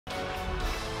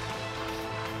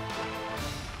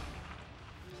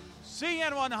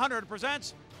CN100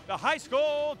 presents the high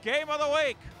school game of the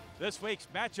week. This week's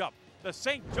matchup, the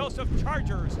St. Joseph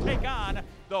Chargers take on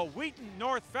the Wheaton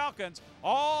North Falcons,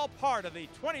 all part of the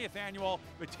 20th annual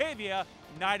Batavia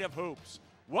Night of Hoops.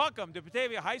 Welcome to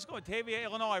Batavia High School in Batavia,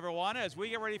 Illinois, everyone, as we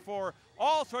get ready for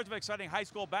all sorts of exciting high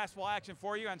school basketball action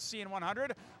for you on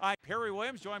CN100. I'm Perry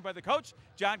Williams, joined by the coach,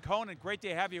 John Cohn, and great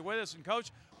to have you with us. And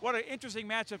Coach, what an interesting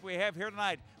matchup we have here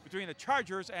tonight between the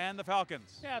Chargers and the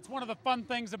Falcons. Yeah, it's one of the fun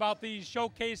things about these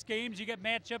showcase games. You get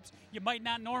matchups you might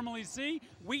not normally see.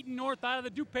 Wheaton North out of the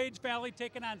DuPage Valley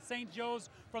taking on St. Joe's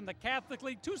from the Catholic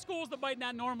League. Two schools that might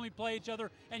not normally play each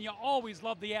other, and you always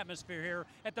love the atmosphere here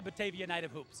at the Batavia Night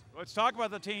of Hoops. Let's talk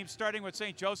about the team, starting with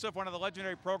St. Joseph, one of the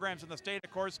legendary programs in the state.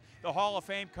 Of course, the Hall of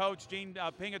Fame coach, Gene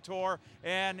Pingatore,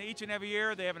 and each and every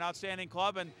year they have an outstanding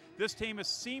club, and this team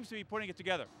seems to be putting it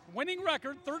together. Winning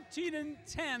record,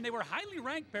 13-10. They were highly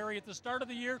ranked, Barry, at the start of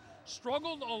the year.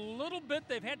 Struggled a little bit.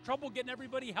 They've had trouble getting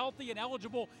everybody healthy and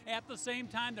eligible at the same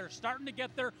time. They're starting to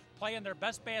get there, playing their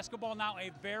best basketball now.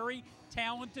 A very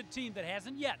talented team that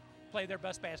hasn't yet played their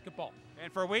best basketball.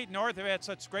 And for Wheaton North, they've had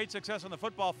such great success on the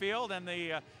football field, and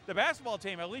the basketball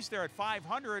team, at least they're at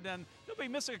 500, and they'll be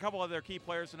missing a couple of their key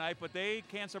players tonight, but they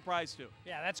can surprise too.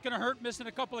 Yeah, that's going to hurt, missing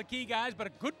a couple of key guys, but a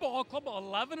good ball club,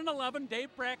 11-11. Dave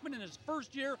Brackman in his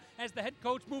first year as the head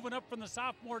coach, moving up from the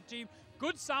sophomore team.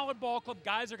 Good, solid ball club.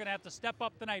 Guys are going to have to step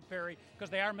up tonight, Perry, because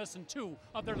they are missing two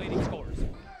of their leading scorers.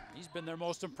 He's been their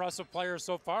most impressive player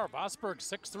so far. Vosberg,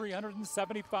 6'3",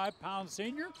 175-pound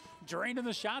senior, draining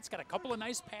the shots, got a couple of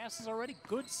nice passes already.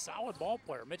 Good, solid ball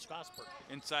player, Mitch Vosberg.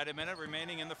 Inside a minute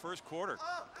remaining in the first quarter.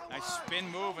 Nice spin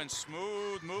move and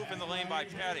smooth move in the lane by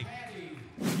Patty.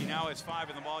 He now has 5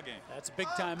 in the ball game. That's a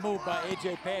big-time move by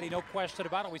A.J. Patty, no question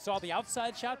about it. We saw the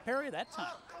outside shot, Perry, that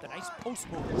time. The nice post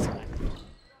move inside.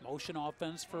 Motion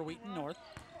offense for Wheaton North.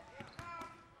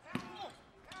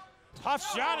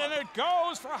 Tough shot, and it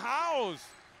goes for Howes.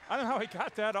 I don't know how he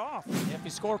got that off. If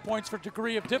you score points for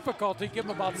degree of difficulty, give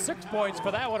him about 6 points for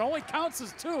that one. Only counts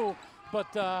as 2, but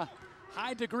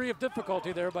high degree of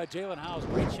difficulty there by Jalen Howes.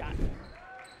 Great shot.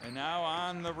 And now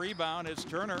on the rebound is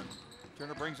Turner.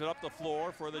 Turner brings it up the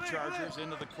floor for the Chargers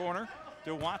into the corner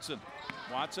to Watson.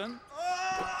 Watson,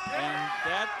 and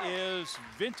that is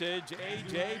vintage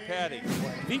A.J. Patty.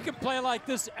 If he can play like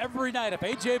this every night, if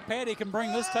A.J. Patty can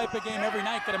bring this type of game every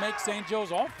night, going to make St.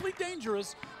 Joe's awfully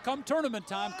dangerous come tournament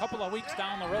time, couple of weeks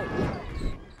down the road.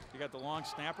 You got the long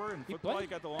snapper in football. You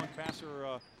got the long passer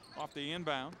off the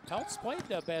inbound. Peltz played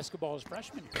basketball as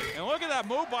freshman. And look at that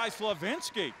move by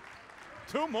Slavinsky.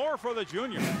 2 more for the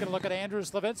junior. Going to look at Andrew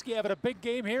Slavinsky having a big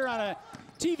game here on a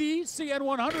TV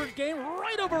CN100 game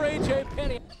right over A.J.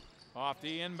 Patty. Off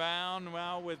the inbound,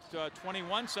 well, with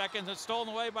 21 seconds, it's stolen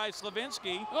away by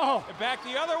Slavinsky. Oh. And back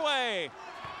the other way.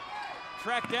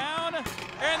 Tracked down, and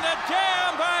the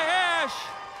jam by Ash.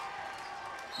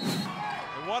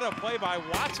 And what a play by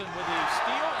Watson with the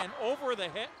steal and over the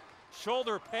head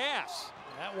shoulder pass.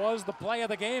 That was the play of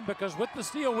the game, because with the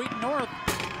steal, Wheaton North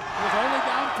was only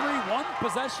down 3, 1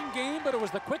 possession game, but it was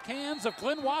the quick hands of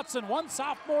Glenn Watson, one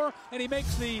sophomore, and he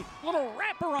makes the little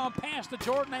wraparound pass to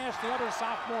Jordan Ash, the other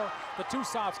sophomore. The 2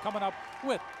 Sophs coming up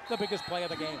with the biggest play of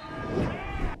the game.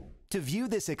 To view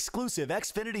this exclusive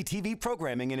Xfinity TV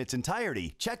programming in its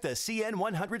entirety, check the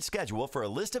CN100 schedule for a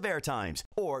list of airtimes,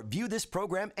 or view this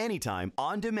program anytime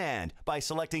on demand by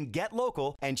selecting Get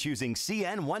Local and choosing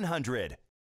CN100.